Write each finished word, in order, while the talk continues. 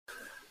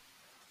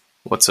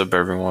What's up,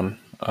 everyone?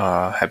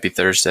 Happy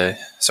Thursday.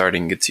 Sorry I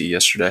didn't get to you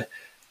yesterday.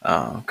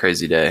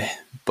 Crazy day.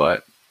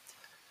 But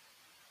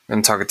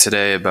I'm talking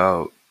today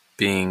about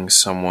being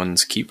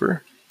someone's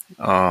keeper.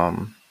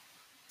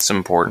 It's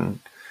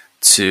important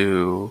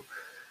to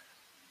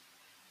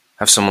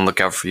have someone look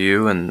out for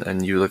you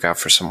and you look out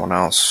for someone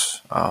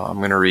else. I'm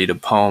going to read a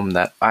poem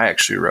that I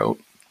actually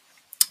wrote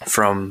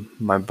from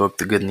my book,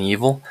 The Good and the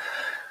Evil,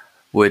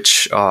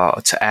 which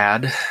to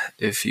add,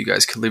 if you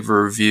guys could leave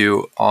a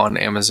review on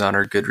Amazon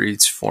or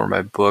Goodreads for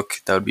my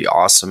book, that would be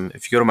awesome.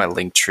 If you go to my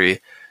link tree,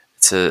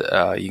 you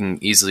can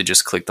easily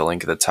just click the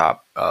link at the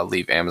top,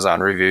 leave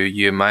Amazon review.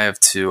 You might have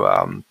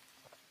to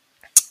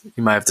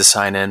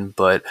sign in,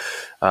 but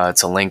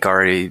it's a link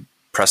already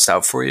pressed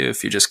out for you.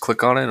 If you just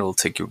click on it, it'll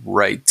take you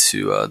right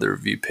to the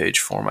review page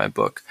for my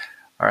book.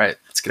 All right,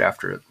 let's get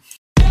after it.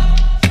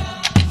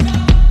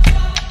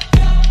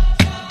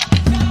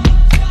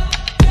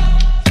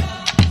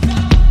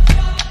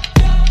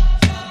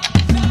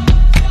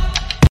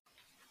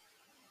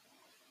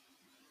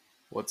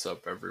 What's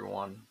up,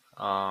 everyone?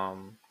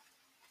 Gonna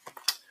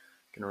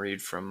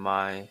read from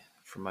my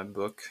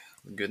book,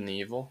 The Good and the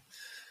Evil.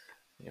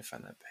 Let me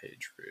find that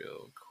page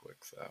real quick,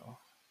 though.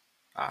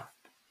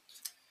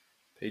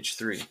 Page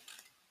 3.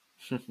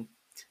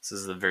 This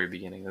is the very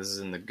beginning. This is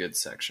in the good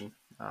section.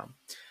 I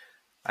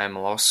am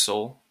a lost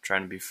soul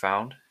trying to be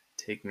found.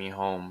 Take me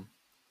home,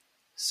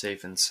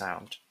 safe and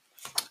sound.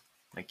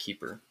 My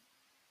keeper.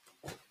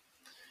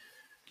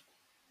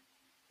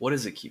 What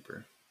is a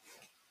keeper?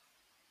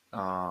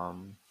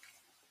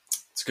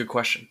 It's a good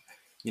question.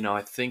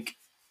 I think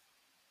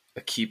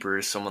a keeper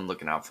is someone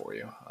looking out for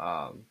you.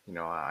 I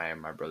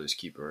am my brother's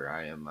keeper.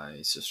 I am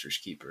my sister's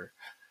keeper.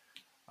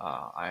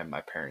 I am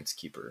my parents'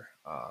 keeper.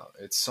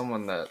 It's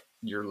someone that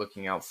you're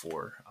looking out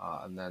for,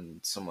 and then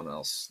someone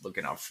else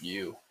looking out for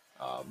you.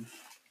 Um,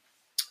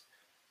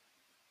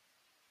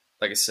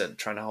 like I said,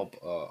 trying to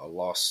help a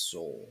lost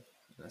soul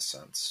in a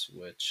sense,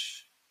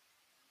 which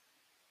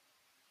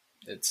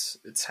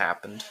it's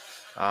happened.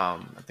 I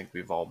think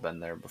we've all been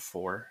there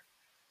before,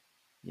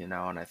 and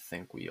I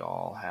think we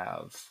all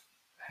have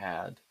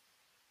had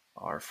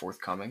our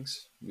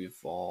forthcomings. We've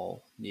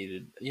all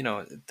needed,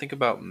 think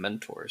about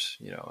mentors,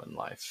 in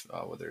life,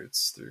 whether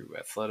it's through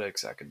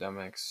athletics,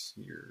 academics,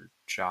 your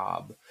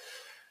job,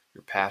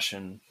 your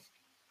passion,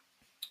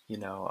 you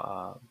know,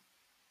 uh,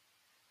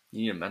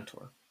 you need a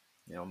mentor.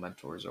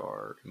 Mentors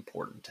are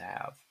important to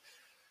have.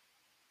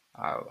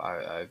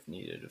 I've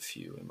needed a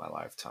few in my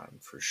lifetime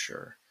for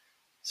sure.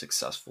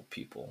 Successful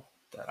people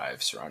that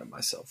I've surrounded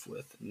myself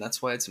with. And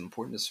that's why it's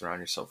important to surround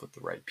yourself with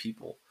the right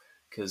people.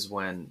 Because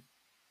when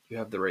you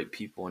have the right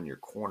people in your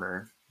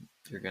corner,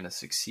 you're going to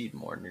succeed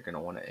more and you're going to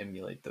want to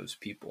emulate those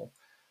people.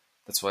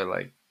 That's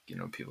why,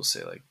 people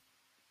say,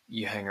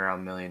 you hang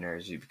around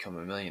millionaires, you become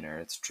a millionaire.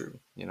 It's true.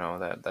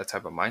 That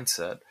type of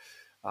mindset,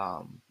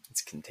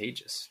 it's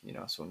contagious.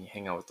 So when you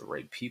hang out with the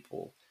right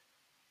people,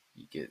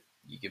 you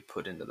get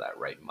put into that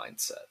right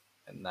mindset,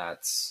 and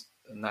that's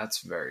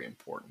very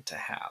important to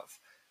have.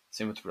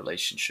 Same with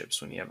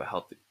relationships. When you have a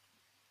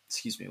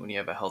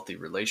healthy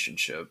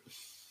relationship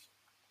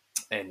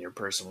and your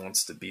person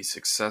wants to be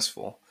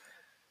successful,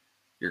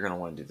 you're going to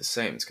want to do the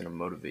same. It's going to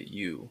motivate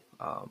you.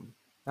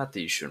 Not that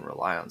you shouldn't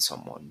rely on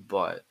someone,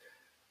 but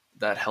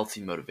that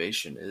healthy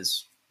motivation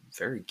is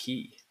very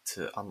key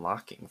to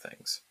unlocking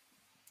things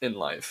in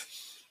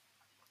life.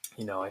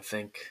 I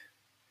think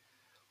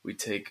we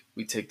take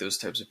those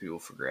types of people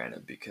for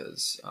granted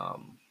because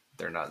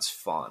they're not as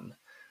fun.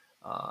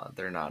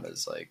 They're not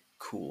as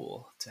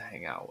cool to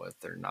hang out with.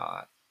 They're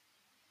not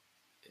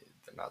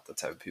the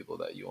type of people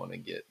that you want to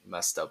get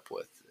messed up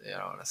with, in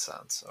a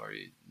sense, or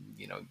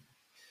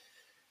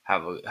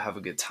have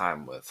a good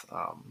time with.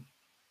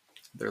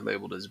 They're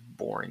labeled as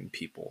boring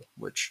people,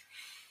 which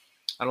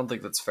I don't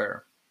think that's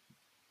fair.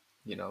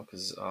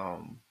 Because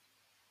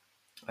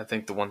I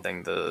think the one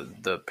thing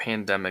the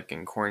pandemic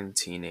and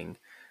quarantining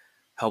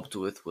helped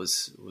with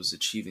was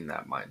achieving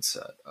that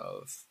mindset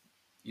of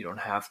you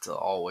don't have to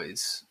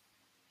always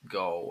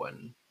go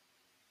and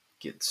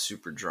get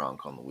super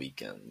drunk on the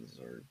weekends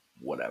or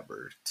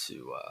whatever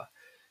to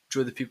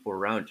enjoy the people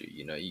around you.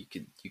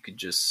 You could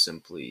just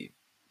simply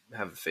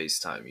have a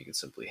FaceTime. You could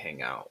simply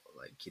hang out.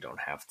 You don't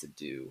have to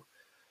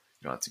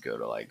go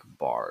to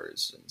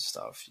bars and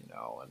stuff,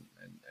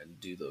 and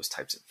do those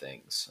types of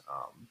things.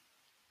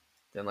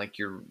 Then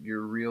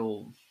your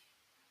real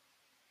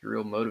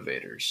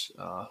motivators.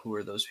 Who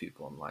are those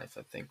people in life?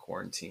 I think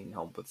quarantine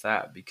helped with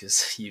that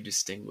because you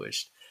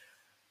distinguished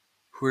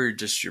who are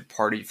just your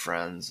party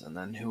friends and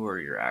then who are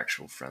your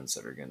actual friends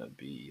that are going to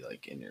be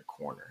in your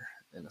corner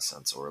in a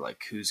sense, or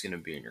who's going to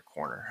be in your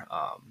corner.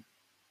 I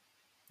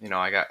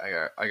got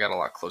a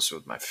lot closer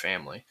with my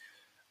family.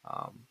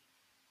 Um,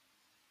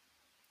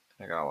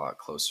 I got a lot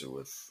closer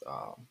with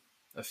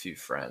a few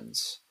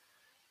friends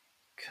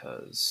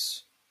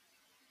because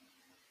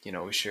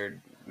we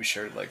shared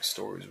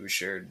stories, we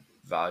shared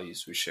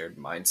values, we shared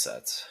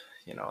mindsets,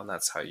 and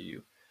that's how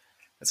you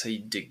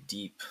dig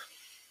deep,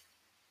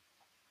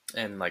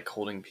 and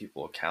holding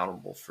people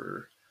accountable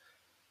for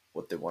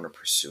what they want to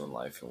pursue in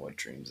life and what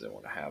dreams they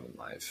want to have in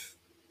life.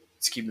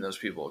 It's keeping those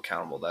people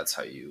accountable. That's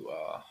how you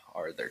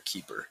are their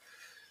keeper,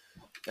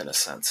 in a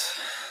sense.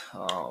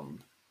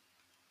 Um,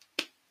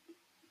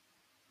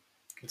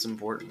 it's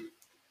important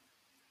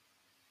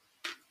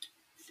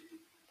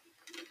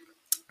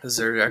because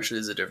there actually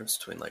is a difference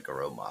between like a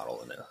role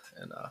model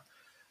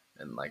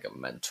and like a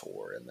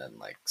mentor, and then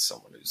like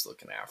someone who's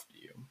looking after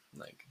you.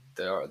 Like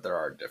there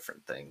are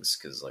different things,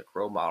 because like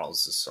role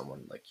models is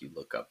someone like you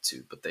look up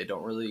to, but they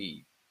don't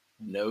really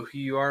know who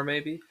you are.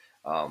 Maybe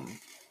um,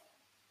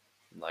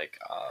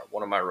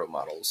 one of my role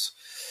models,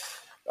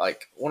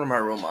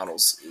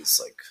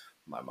 is like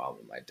my mom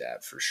and my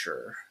dad for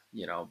sure.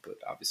 But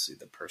obviously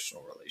the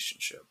personal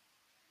relationship.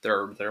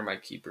 They're my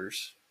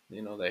keepers.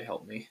 They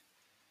help me.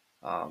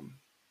 Um,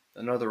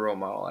 Another role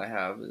model I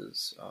have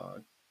is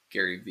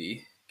Gary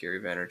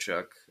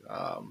Vaynerchuk.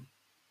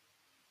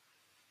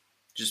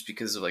 Just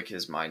because of like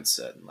his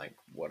mindset and like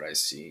what I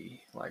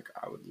see, like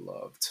I would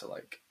love to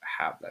like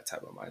have that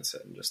type of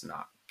mindset and just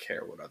not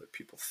care what other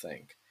people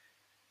think,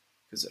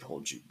 because it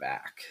holds you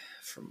back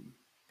from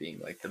being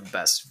like the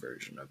best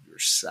version of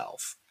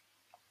yourself.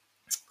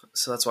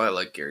 So that's why I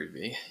like Gary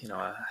Vee.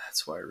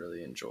 That's why I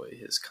really enjoy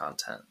his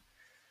content.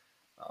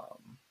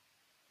 Um,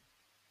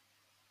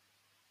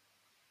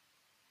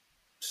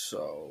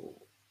 so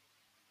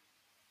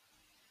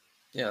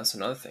yeah, that's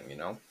another thing.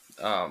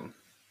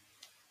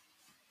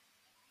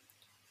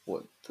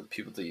 What the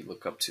people that you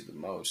look up to the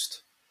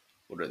most,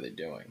 what are they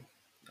doing?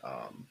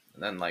 And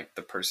then like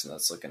the person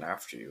that's looking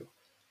after you,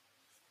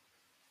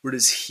 what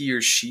is he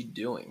or she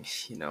doing?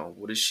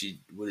 What is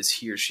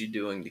he or she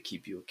doing to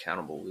keep you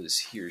accountable? What is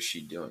he or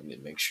she doing to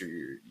make sure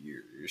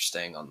you're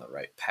staying on the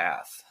right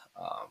path?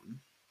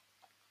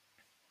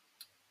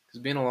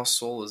 Because being a lost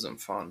soul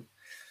isn't fun.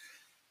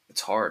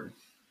 It's hard.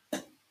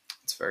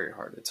 It's very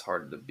hard. It's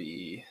hard to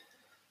be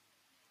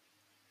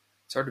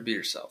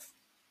yourself.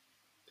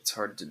 It's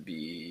hard to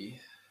be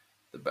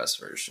the best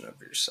version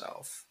of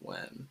yourself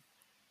when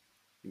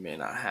you may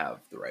not have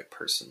the right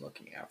person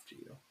looking after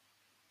you.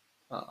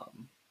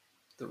 Um,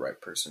 the right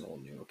person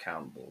holding you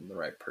accountable, and the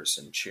right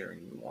person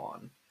cheering you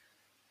on.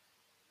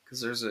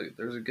 Because there's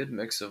a good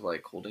mix of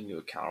like holding you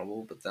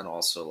accountable, but then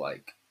also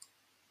like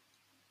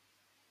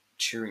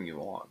cheering you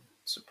on,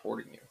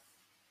 supporting you.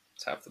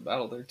 It's half the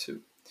battle there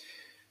too.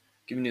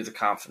 Giving you the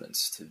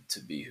confidence to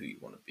be who you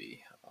want to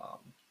be.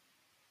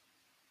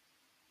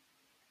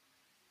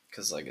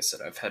 Because like I said,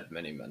 I've had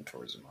many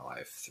mentors in my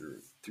life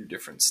through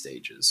different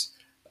stages,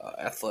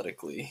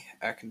 athletically,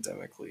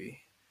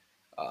 academically,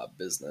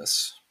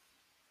 business,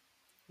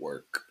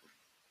 work.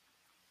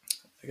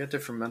 I got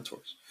different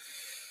mentors.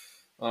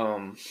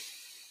 Um,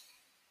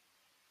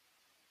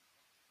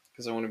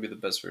 because I want to be the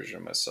best version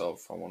of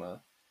myself. I want to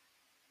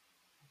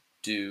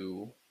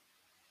do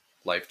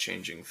life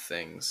changing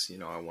things.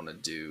 I want to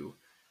do.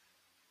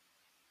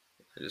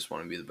 I just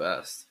want to be the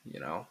best.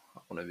 I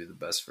want to be the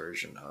best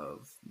version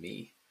of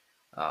me,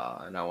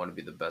 and I want to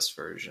be the best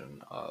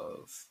version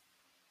of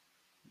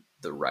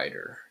the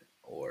writer,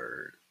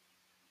 or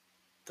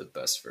the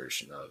best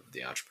version of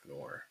the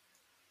entrepreneur,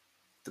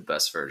 the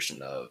best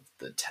version of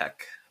the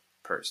tech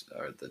person,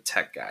 or the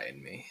tech guy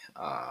in me.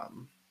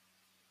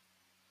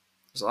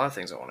 There's a lot of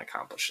things I want to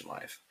accomplish in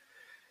life,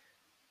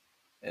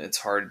 and it's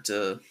hard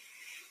to.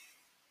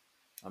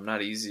 I'm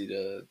not easy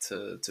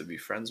to be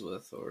friends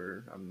with,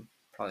 or I'm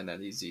probably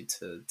not easy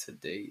to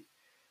date,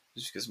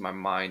 just because my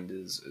mind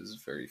is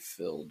very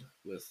filled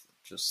with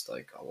just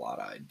like a lot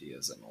of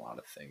ideas and a lot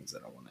of things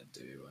that I want to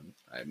do, and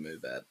I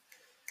move at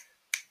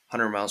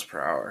 100 miles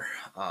per hour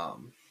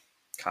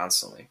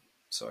constantly.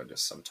 So I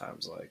just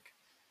sometimes like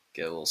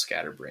get a little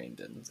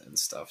scatterbrained and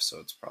stuff. So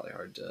it's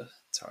hard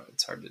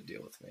to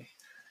deal with me.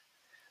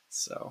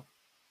 So,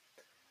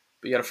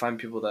 but you got to find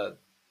people that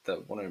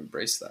want to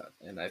embrace that,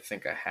 and I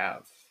think I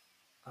have.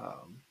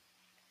 Um,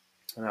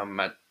 and I'm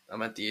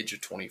at the age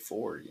of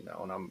 24,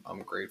 and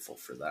I'm grateful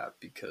for that,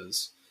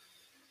 because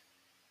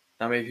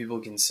not many people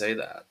can say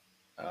that.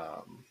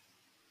 Um,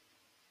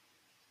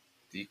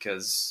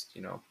 because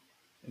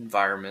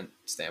environment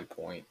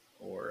standpoint,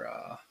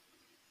 or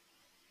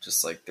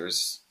just like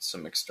there's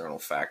some external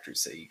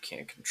factors that you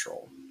can't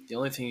control. The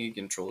only thing you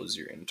control is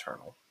your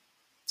internal.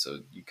 So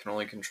you can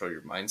only control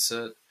your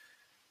mindset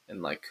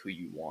and like who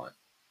you want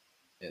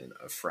in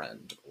a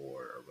friend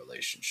or a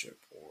relationship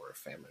or a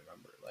family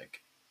member.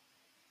 Like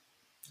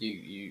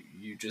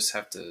you just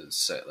have to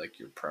set like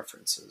your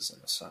preferences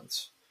in a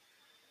sense.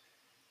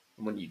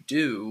 And when you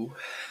do,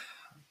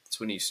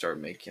 it's when you start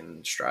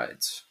making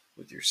strides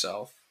with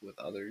yourself, with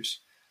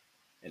others,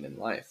 and in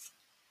life.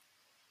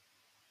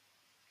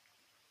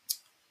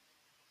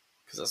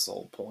 Because that's the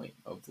whole point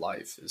of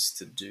life, is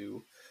to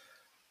do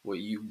what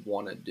you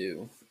want to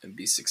do and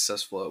be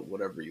successful at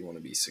whatever you want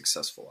to be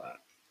successful at.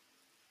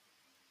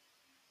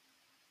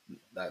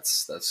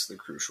 That's the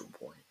crucial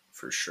point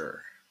for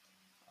sure.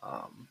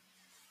 Um,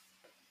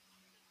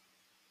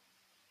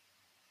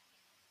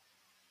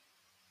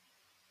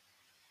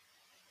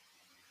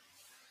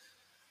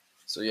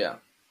 so yeah,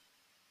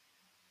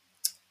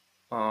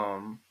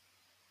 um,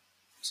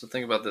 So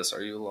think about this: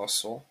 are you a lost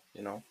soul?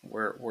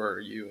 Where are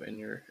you in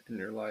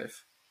your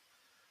life?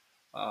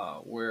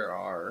 Where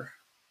are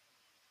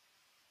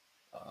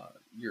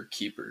your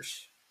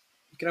keepers?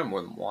 You can have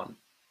more than one.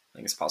 I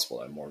think it's possible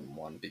to have more than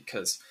one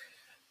because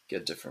you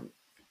get different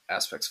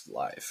aspects of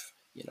life.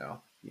 You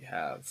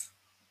have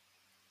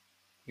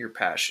your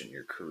passion,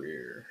 your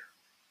career,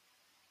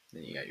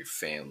 then you got your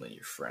family,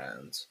 your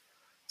friends.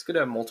 It's good to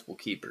have multiple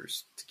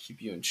keepers to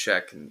keep you in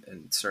check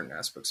in certain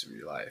aspects of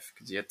your life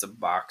because you have to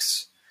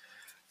box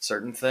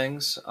certain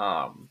things.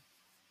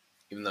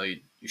 Even though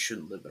you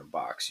shouldn't live in a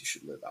box, you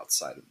should live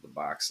outside of the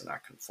box and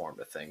not conform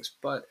to things.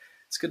 But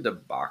it's good to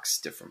box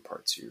different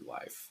parts of your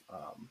life,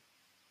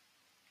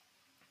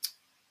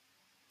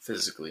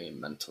 physically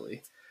and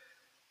mentally,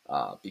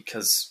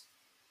 because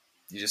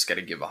you just got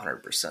to give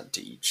 100%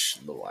 to each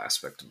little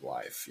aspect of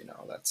life.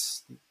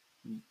 That's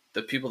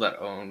the people that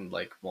own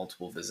like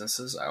multiple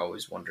businesses. I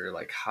always wonder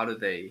like how do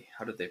they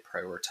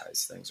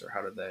prioritize things, or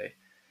how do they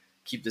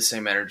keep the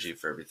same energy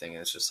for everything?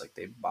 And it's just like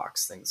they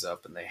box things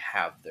up and they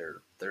have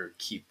their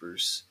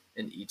keepers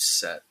in each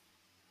set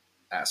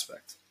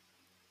aspect.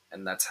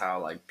 And that's how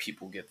like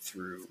people get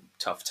through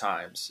tough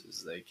times,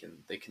 is they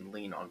can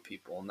lean on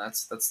people. And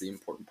that's the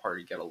important part.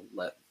 You got to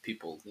let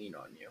people lean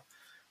on you.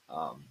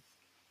 And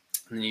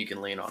then you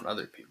can lean on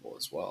other people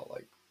as well.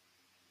 Like,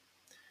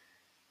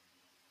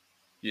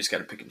 you just got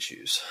to pick and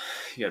choose.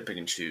 You got to pick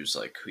and choose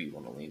like who you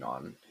want to lean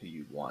on, who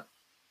you want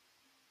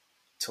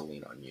to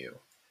lean on you,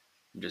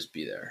 and just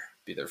be there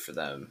for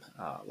them.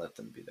 Let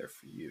them be there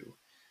for you,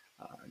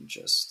 and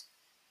just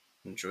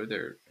enjoy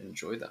their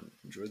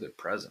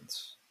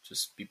presence.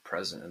 Just be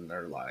present in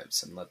their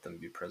lives and let them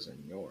be present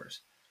in yours.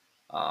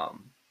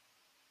 Um,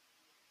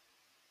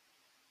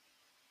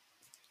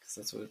 because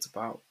that's what it's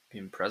about,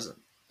 being present.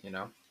 You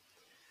know,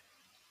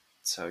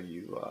 it's how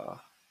you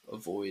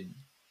avoid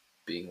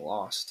being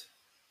lost,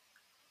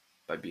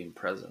 by being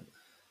present.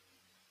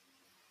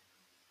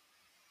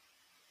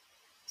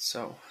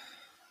 So,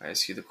 I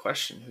ask you the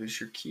question: who's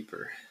your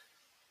keeper?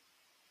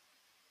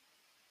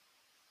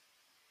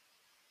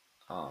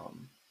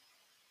 Um,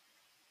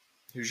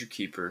 who's your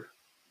keeper?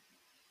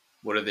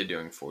 What are they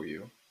doing for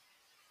you?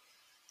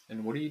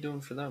 And what are you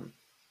doing for them?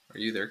 Are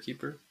you their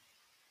keeper?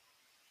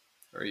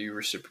 Are you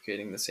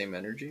reciprocating the same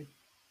energy?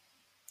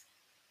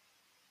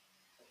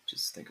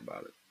 Just think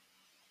about it.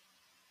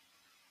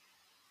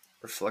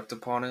 Reflect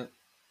upon it.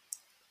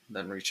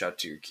 Then reach out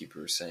to your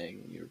keeper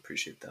saying you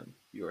appreciate them.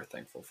 You are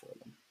thankful for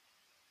them.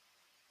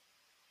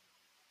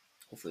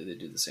 Hopefully they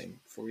do the same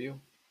for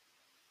you.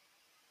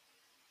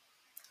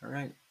 All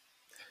right.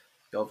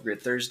 Y'all have a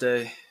great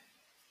Thursday.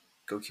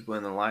 Go keep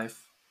winning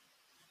life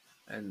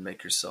and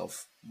make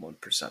yourself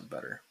 1%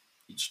 better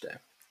each day.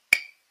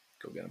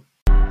 Go get them.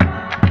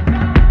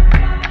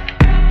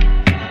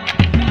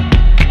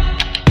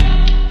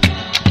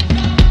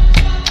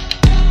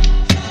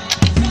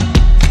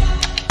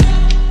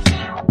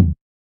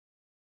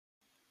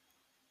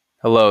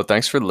 Hello,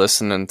 thanks for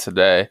listening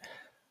today.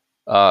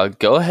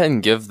 Go ahead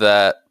and give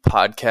that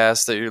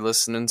podcast that you're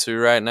listening to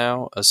right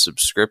now a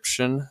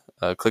subscription.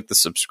 Click the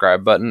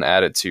subscribe button,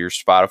 add it to your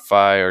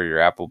Spotify or your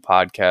Apple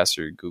Podcasts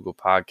or your Google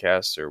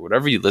Podcasts or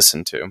whatever you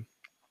listen to.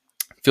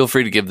 Feel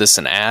free to give this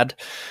an ad.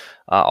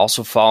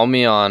 Also follow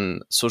me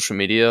on social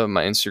media.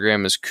 My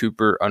Instagram is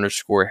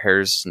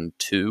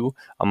Cooper_Harrison2.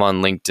 I'm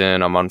on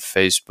LinkedIn. I'm on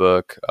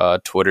Facebook.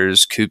 Twitter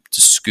is Coop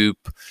to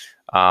Scoop.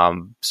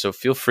 So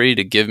feel free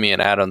to give me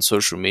an ad on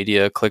social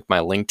media. Click my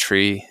link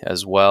tree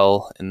as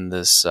well in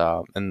this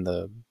in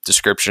the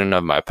description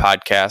of my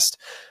podcast.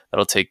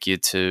 That'll take you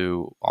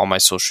to all my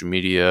social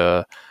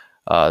media,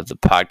 the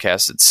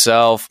podcast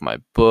itself, my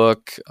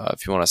book.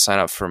 If you want to sign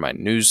up for my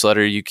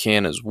newsletter, you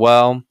can as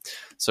well.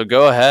 So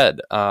go ahead,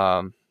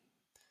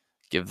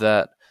 give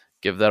that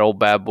old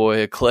bad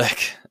boy a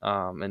click,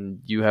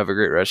 and you have a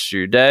great rest of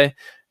your day.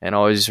 And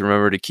always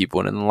remember to keep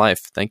winning in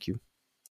life. Thank you.